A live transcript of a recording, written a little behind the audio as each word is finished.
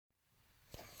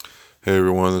Hey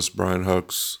everyone, this is Brian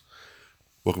Hucks.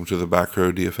 Welcome to the Back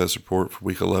Row DFS report for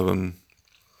Week 11.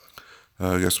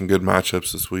 Got some good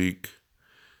matchups this week.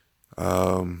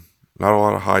 Not a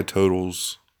lot of high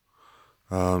totals.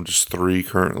 Just 3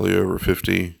 currently over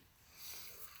 50.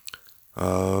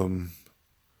 No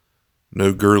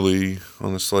Gurley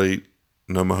on the slate.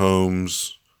 No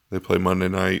Mahomes. They play Monday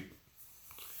night.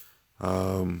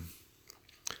 We're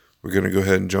going to go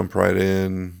ahead and jump right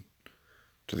in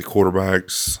to the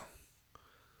quarterbacks.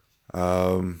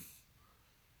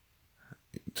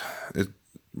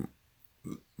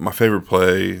 My favorite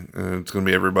play, and it's going to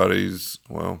be everybody's,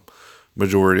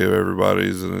 majority of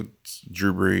everybody's, and it's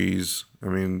Drew Brees.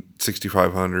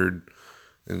 6,500,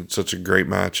 and it's such a great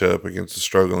matchup against the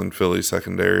struggling Philly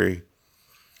secondary.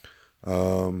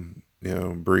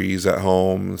 Brees at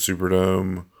home in the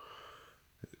Superdome.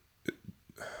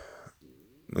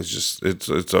 It's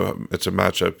a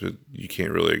matchup that you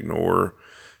can't really ignore.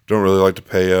 Don't really like to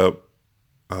pay up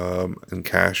in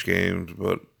cash games,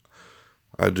 but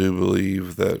I do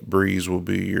believe that Brees will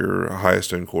be your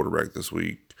highest end quarterback this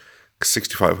week.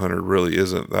 6,500 really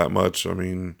isn't that much.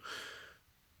 In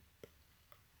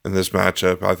this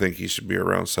matchup, I think he should be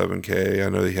around 7K. I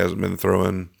know he hasn't been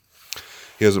throwing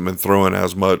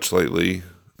as much lately,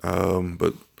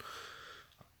 but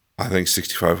I think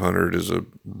 6,500 is a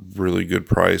really good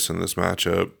price in this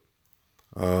matchup.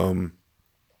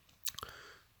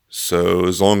 So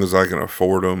as long as I can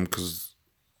afford him, because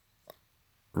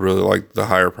I really like the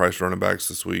higher price running backs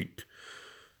this week.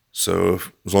 So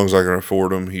as long as I can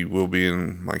afford him, he will be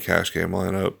in my cash game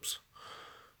lineups.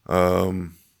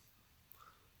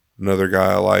 Another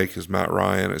guy I like is Matt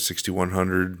Ryan at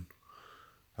 6,100.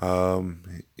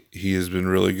 He has been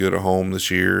really good at home this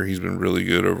year. He's been really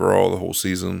good overall the whole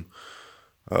season.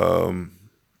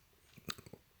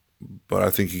 But I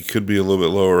think he could be a little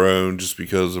bit lower owned just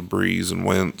because of Brees and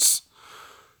Wentz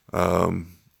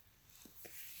in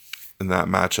that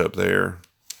matchup there.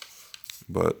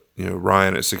 But,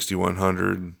 Ryan at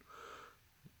 6,100,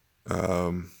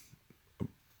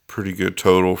 pretty good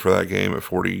total for that game at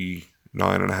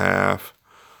 49.5.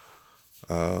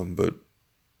 But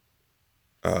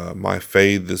my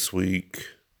fade this week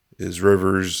is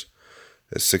Rivers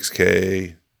at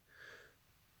 6K.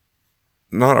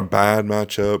 Not a bad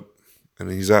matchup, and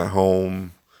he's at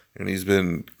home, and he's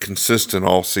been consistent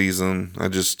all season.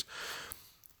 I'm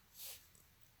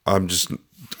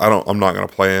not going to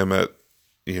play him at,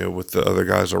 with the other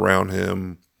guys around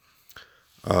him.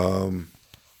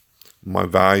 My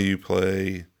value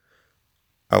play,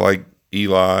 I like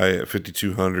Eli at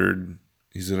 5,200.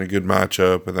 He's in a good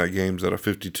matchup, and that game's at a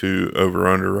 52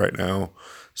 over-under right now,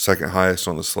 second highest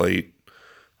on the slate.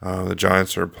 The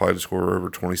Giants are applied to score over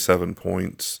 27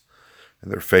 points,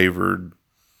 and they're favored.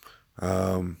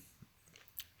 Can't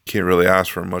really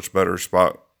ask for a much better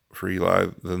spot for Eli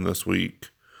than this week.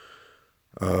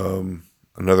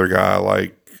 Another guy I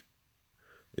like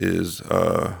is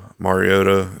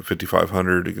Mariota at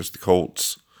 5,500 against the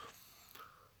Colts.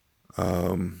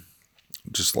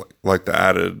 Just like the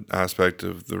added aspect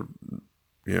of the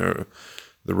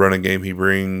running game he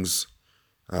brings.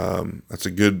 That's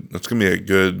going to be a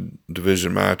good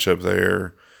division matchup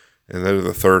there. And they're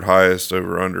the third highest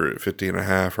over under at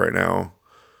 50.5 right now.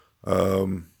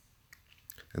 And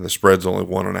the spread's only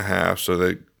 1.5. So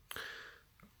they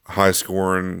high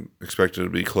scoring, expected to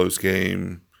be close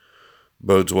game.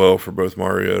 Bodes well for both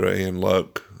Mariota and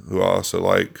Luck, who I also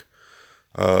like.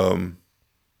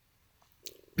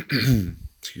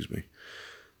 Excuse me.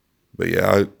 But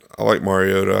yeah, I like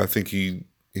Mariota. I think he's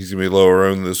going to be lower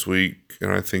owned this week,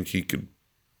 and I think he could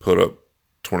put up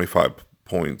 25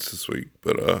 points this week.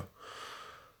 But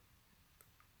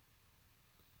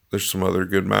there's some other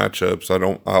good matchups.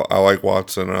 I like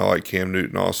Watson, and I like Cam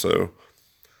Newton also.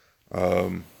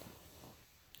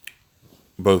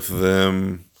 Both of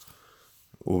them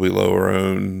will be lower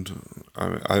owned.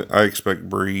 I expect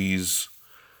Brees.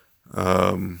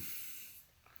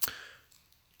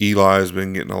 Eli's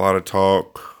been getting a lot of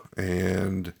talk,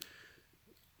 and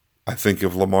I think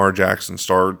if Lamar Jackson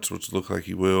starts, which looks like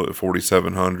he will at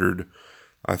 4,700,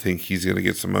 I think he's going to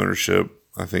get some ownership.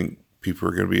 I think people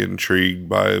are going to be intrigued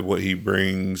by what he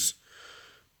brings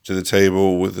to the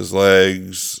table with his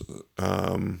legs.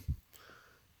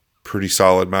 Pretty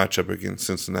solid matchup against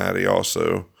Cincinnati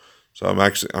also. So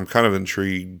I'm kind of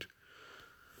intrigued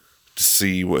to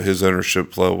see what his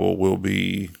ownership level will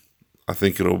be. I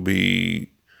think it'll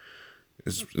be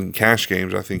in cash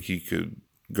games. I think he could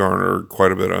garner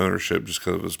quite a bit of ownership just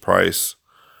because of his price.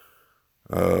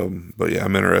 But yeah,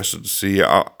 I'm interested to see.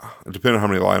 Depending on how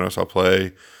many lineups I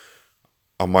play,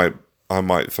 I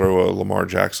might throw a Lamar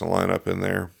Jackson lineup in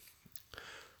there.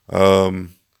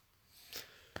 Move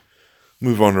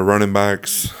on to running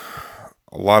backs.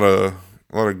 A lot of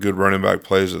good running back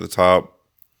plays at the top.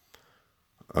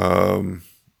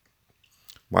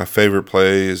 My favorite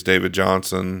play is David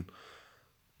Johnson.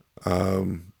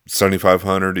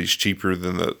 7,500. He's cheaper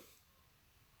than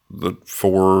the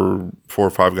four or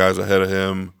five guys ahead of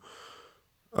him.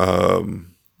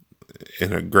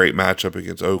 In a great matchup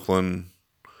against Oakland,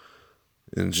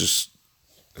 and just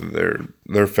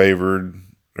they're favored.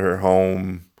 They're at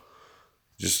home.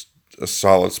 Just a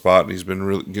solid spot. And he's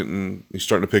been he's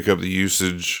starting to pick up the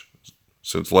usage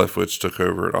since Leftwich took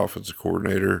over at offensive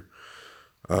coordinator.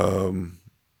 I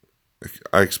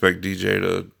expect DJ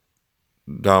to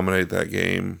dominate that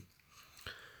game.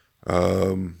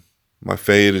 My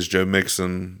fade is Joe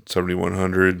Mixon,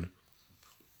 7,100.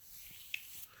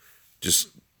 Just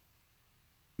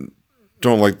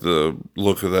don't like the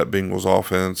look of that Bengals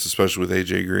offense, especially with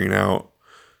AJ Green out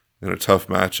in a tough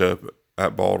matchup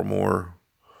at Baltimore.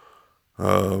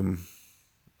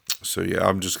 So yeah,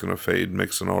 I'm just gonna fade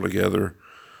Mixon altogether.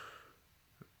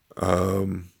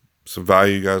 Some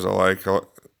value guys I like. A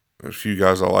few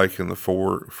guys I like in the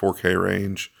 4K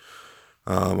range.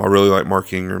 I really like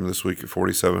Mark Ingram this week at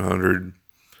 4,700.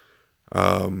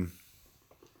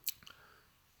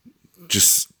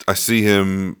 I see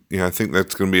him. I think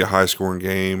that's going to be a high scoring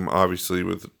game. Obviously,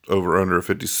 with over under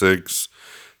 56,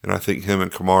 and I think him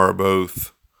and Kamara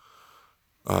both.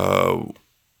 I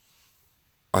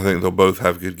think they'll both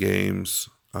have good games.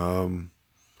 Theo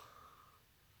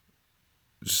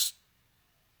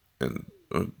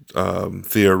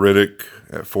Riddick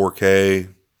at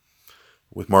 4K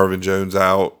with Marvin Jones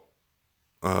out.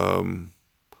 I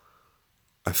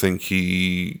think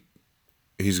he's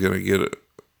going to get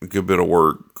a good bit of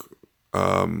work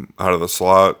out of the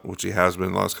slot, which he has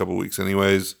been the last couple of weeks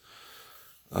anyways.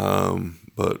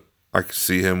 But I could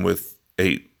see him with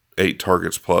eight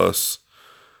targets plus.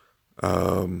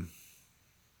 One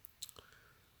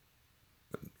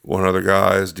other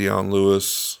guy is Deion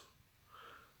Lewis.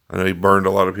 I know he burned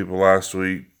a lot of people last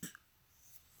week.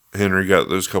 Henry got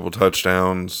those couple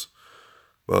touchdowns,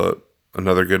 but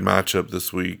another good matchup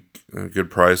this week. A good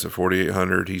price at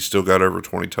 4,800. He still got over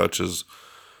 20 touches.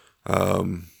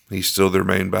 He's still their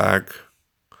main back,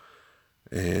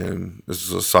 and this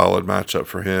is a solid matchup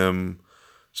for him.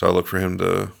 So I look for him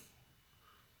to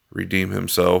redeem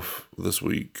himself this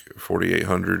week,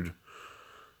 4,800.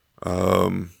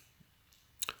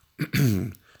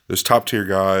 Those top tier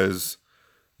guys,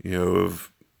 I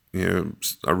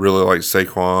really like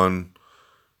Saquon,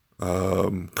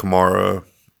 Kamara.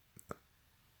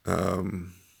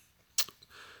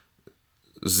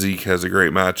 Zeke has a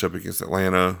great matchup against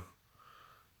Atlanta.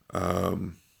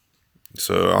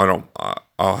 So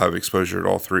I'll have exposure to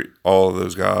all of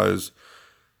those guys.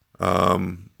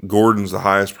 Gordon's the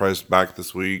highest priced back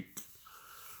this week.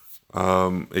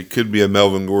 It could be a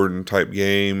Melvin Gordon type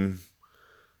game,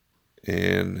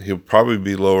 and he'll probably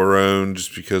be lower owned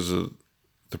just because of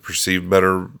the perceived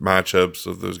better matchups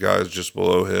of those guys just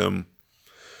below him.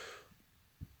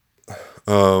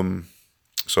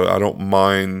 So I don't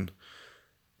mind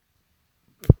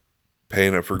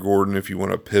paying up for Gordon if you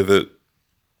want to pivot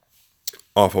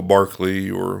off of Barkley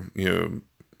or,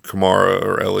 Kamara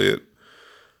or Elliott.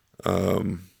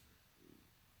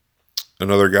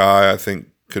 Another guy I think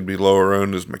could be lower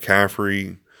owned is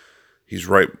McCaffrey. He's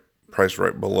priced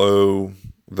right below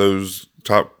those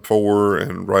top four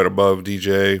and right above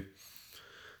DJ.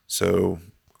 So,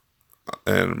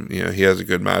 and he has a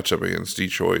good matchup against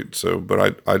Detroit. So,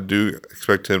 but I do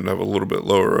expect him to have a little bit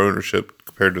lower ownership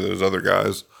compared to those other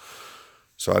guys.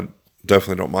 So I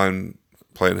definitely don't mind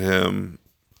playing him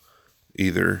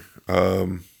either.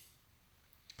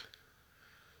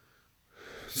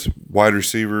 Wide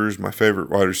receivers. My favorite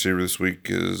wide receiver this week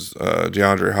is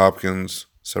DeAndre Hopkins,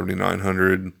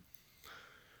 7,900.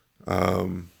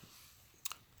 I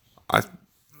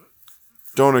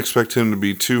don't expect him to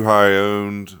be too high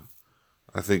owned.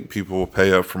 I think people will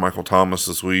pay up for Michael Thomas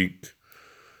this week,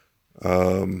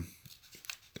 and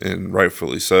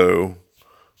rightfully so.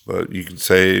 But you can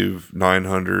save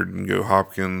 900 and go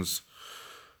Hopkins.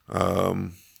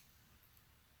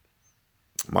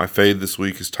 My fade this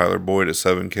week is Tyler Boyd at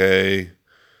 7K.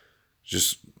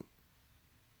 Just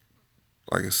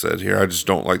like I said here, I just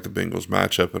don't like the Bengals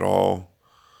matchup at all.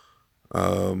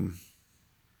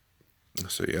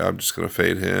 So yeah, I'm just gonna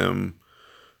fade him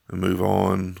and move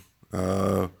on.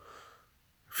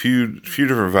 Few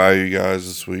different value guys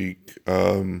this week.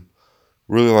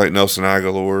 Really like Nelson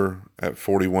Aguilar at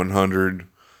 4,100.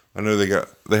 I know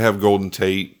they have Golden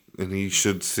Tate, and he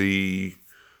should see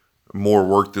more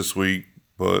work this week.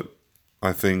 But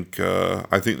I think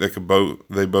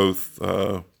they both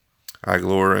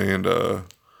Aguilar and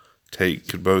Tate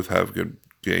could both have good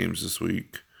games this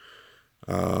week.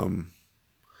 Some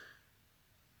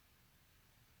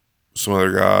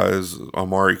other guys,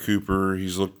 Amari Cooper,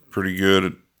 he's looked pretty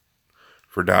good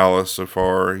for Dallas so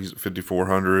far. He's at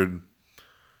 5,400.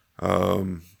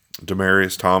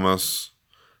 Demarius Thomas,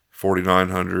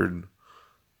 4,900.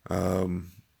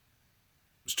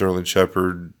 Sterling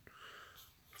Shepard,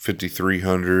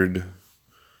 5,300.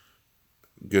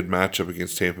 Good matchup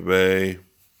against Tampa Bay.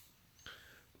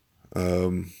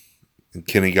 And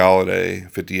Kenny Galladay,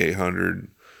 5,800.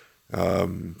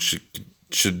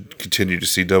 Should continue to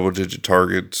see double-digit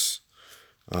targets.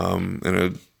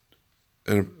 In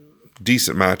a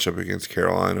decent matchup against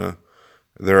Carolina.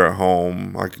 They're at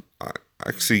home. I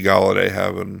see Galladay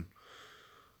having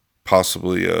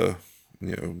possibly a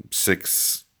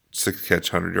six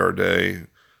catch 100-yard day,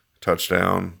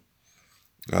 touchdown.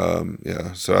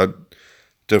 So I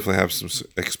definitely have some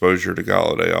exposure to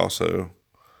Galladay also.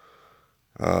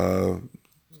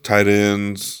 Tight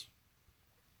ends.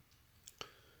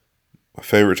 My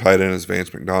favorite tight end is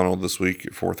Vance McDonald this week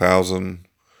at 4,000.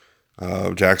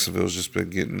 Jacksonville's just been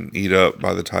getting eat up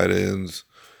by the tight ends.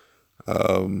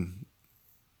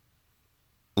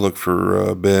 Look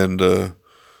for Ben to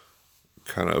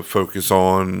kind of focus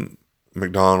on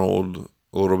McDonald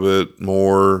a little bit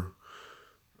more.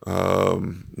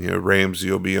 Ramsey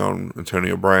will be on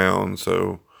Antonio Brown,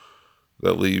 so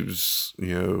that leaves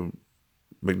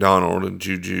McDonald and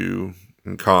Juju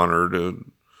and Connor to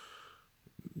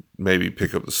maybe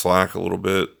pick up the slack a little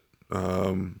bit.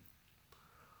 I'll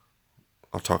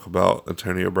talk about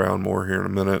Antonio Brown more here in a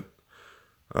minute.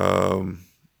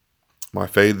 My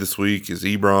fade this week is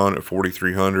Ebron at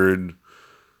 4,300.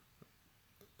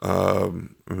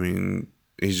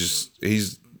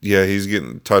 He's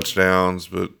getting touchdowns,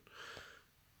 but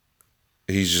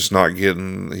he's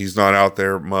not out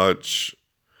there much.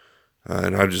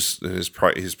 And his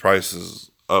price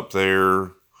is up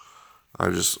there.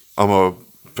 I'm gonna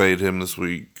fade him this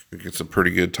week against a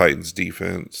pretty good Titans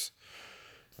defense.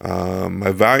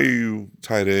 My value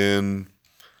tight end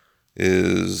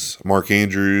is Mark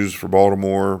Andrews for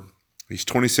Baltimore. He's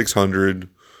 2,600.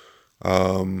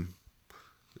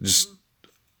 Just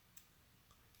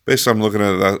basically, I'm looking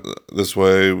at that this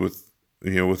way with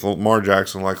Lamar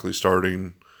Jackson likely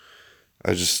starting.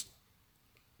 I just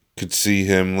could see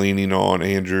him leaning on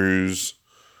Andrews.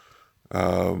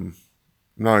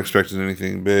 Not expecting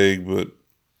anything big, but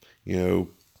I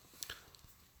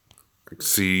could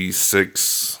see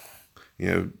six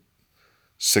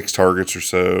targets or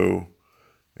so,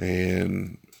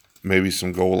 and maybe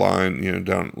some goal line,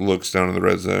 down in the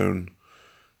red zone.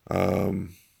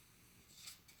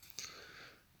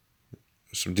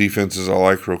 Some defenses I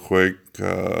like real quick.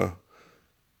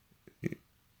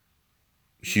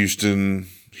 Houston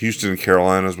and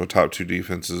Carolina is my top two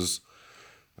defenses.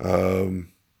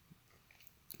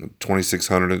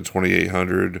 2,600 and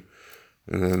 2,800.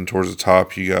 And then towards the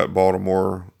top, you got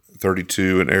Baltimore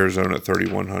 32 and Arizona at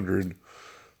 3,100.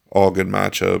 All good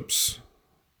matchups.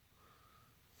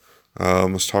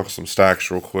 Let's talk some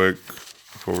stacks real quick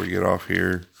before we get off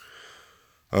here.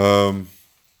 The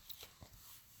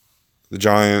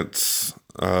Giants,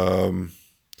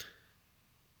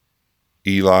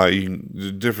 Eli,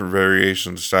 different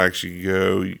variations of stacks you can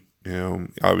go.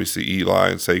 Obviously Eli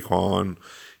and Saquon,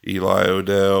 Eli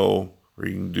Odell, or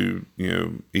you can do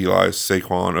Eli,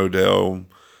 Saquon, Odell.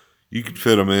 You could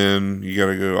fit them in. You got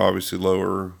to go obviously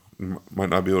lower. You might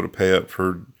not be able to pay up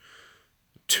for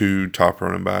two top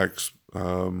running backs,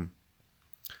 or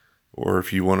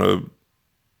if you want to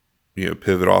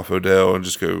pivot off Odell and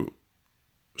just go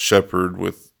Shepard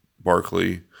with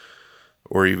Barkley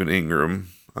or even Ingram.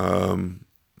 I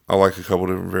like a couple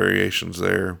different variations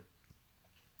there.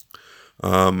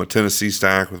 A Tennessee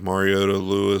stack with Mariota,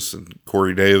 Lewis, and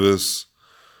Corey Davis,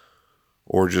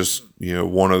 or just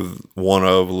one of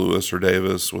Lewis or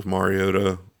Davis with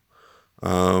Mariota.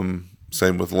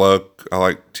 Same with Luck. I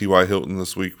like T.Y. Hilton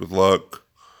this week with Luck.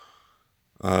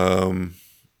 I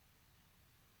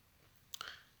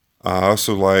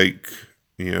also like,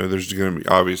 there's going to be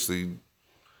obviously,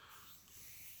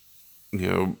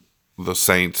 the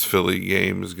Saints-Philly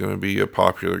game is going to be a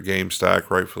popular game stack,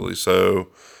 rightfully so.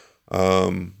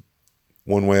 One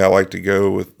way I like to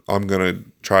go with, I'm going to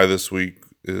try this week,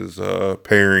 is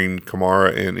pairing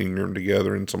Kamara and Ingram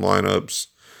together in some lineups.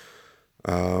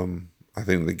 I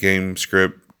think the game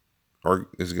script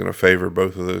is going to favor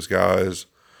both of those guys.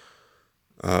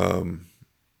 And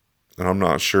I'm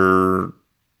not sure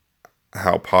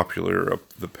how popular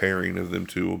the pairing of them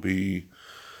two will be.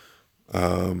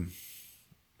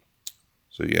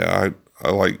 So yeah, I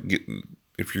like getting,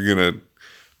 if you're gonna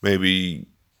maybe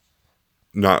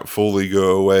not fully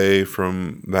go away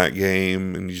from that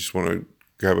game and you just want to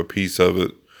grab a piece of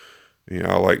it,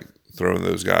 I like throwing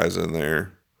those guys in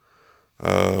there.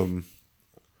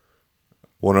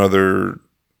 One other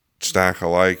stack I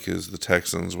like is the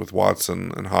Texans with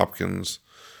Watson and Hopkins.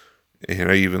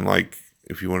 And I even like,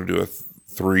 if you want to do a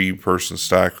 3-person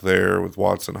stack there with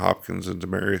Watson, Hopkins, and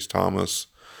Demaryius Thomas.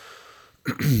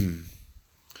 I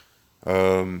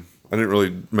didn't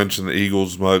really mention the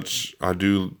Eagles much. I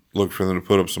do look for them to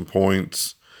put up some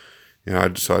points.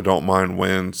 So I don't mind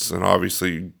Wentz, and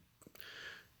obviously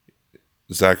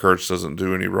Zach Ertz doesn't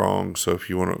do any wrong. So if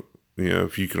you want to,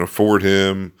 if you can afford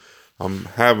him, I'm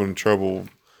having trouble.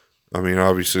 I mean,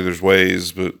 obviously there's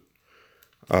ways, but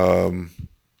I'm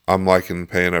liking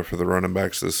paying up for the running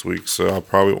backs this week. So I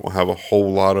probably won't have a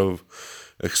whole lot of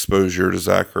exposure to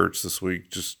Zach Ertz this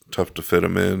week. Just tough to fit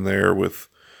him in there with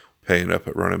paying up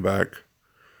at running back.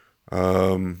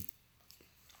 Antonio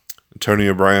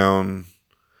Brown,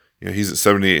 he's at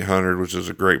 7,800, which is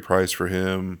a great price for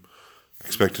him. I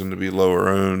expect him to be lower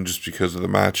owned just because of the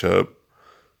matchup,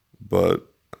 but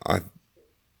I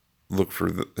look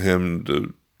for him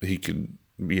to, he could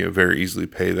very easily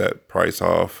pay that price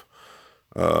off.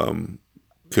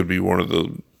 Could be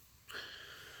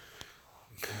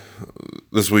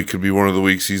this week could be one of the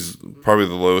weeks he's probably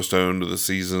the lowest owned of the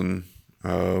season.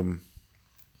 I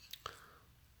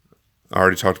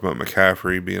already talked about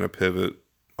McCaffrey being a pivot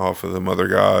off of them other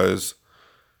guys.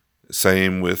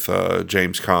 Same with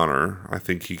James Conner. I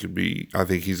think he's going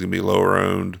to be lower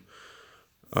owned.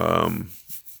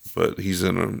 But he's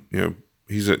in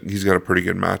he's got a pretty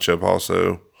good matchup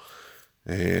also.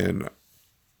 And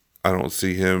I don't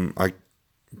see him, I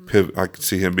could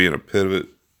see him being a pivot.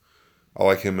 I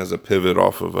like him as a pivot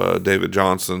off of David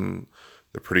Johnson.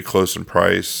 They're pretty close in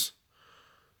price.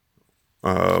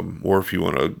 Or if you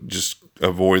want to just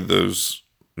avoid those,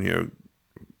 do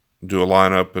a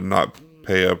lineup and not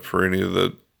pay up for any of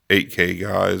the 8K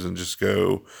guys and just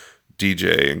go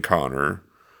DJ and Connor,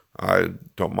 I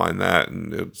don't mind that.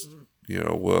 And it's,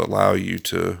 will allow you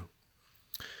to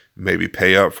maybe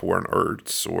pay up for an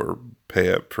Ertz or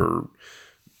pay up for,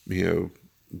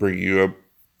 bring you up,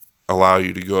 allow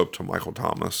you to go up to Michael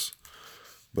Thomas.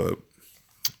 But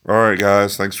all right,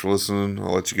 guys, thanks for listening.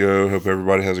 I'll let you go. Hope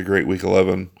everybody has a great week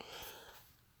 11.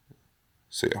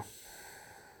 See ya.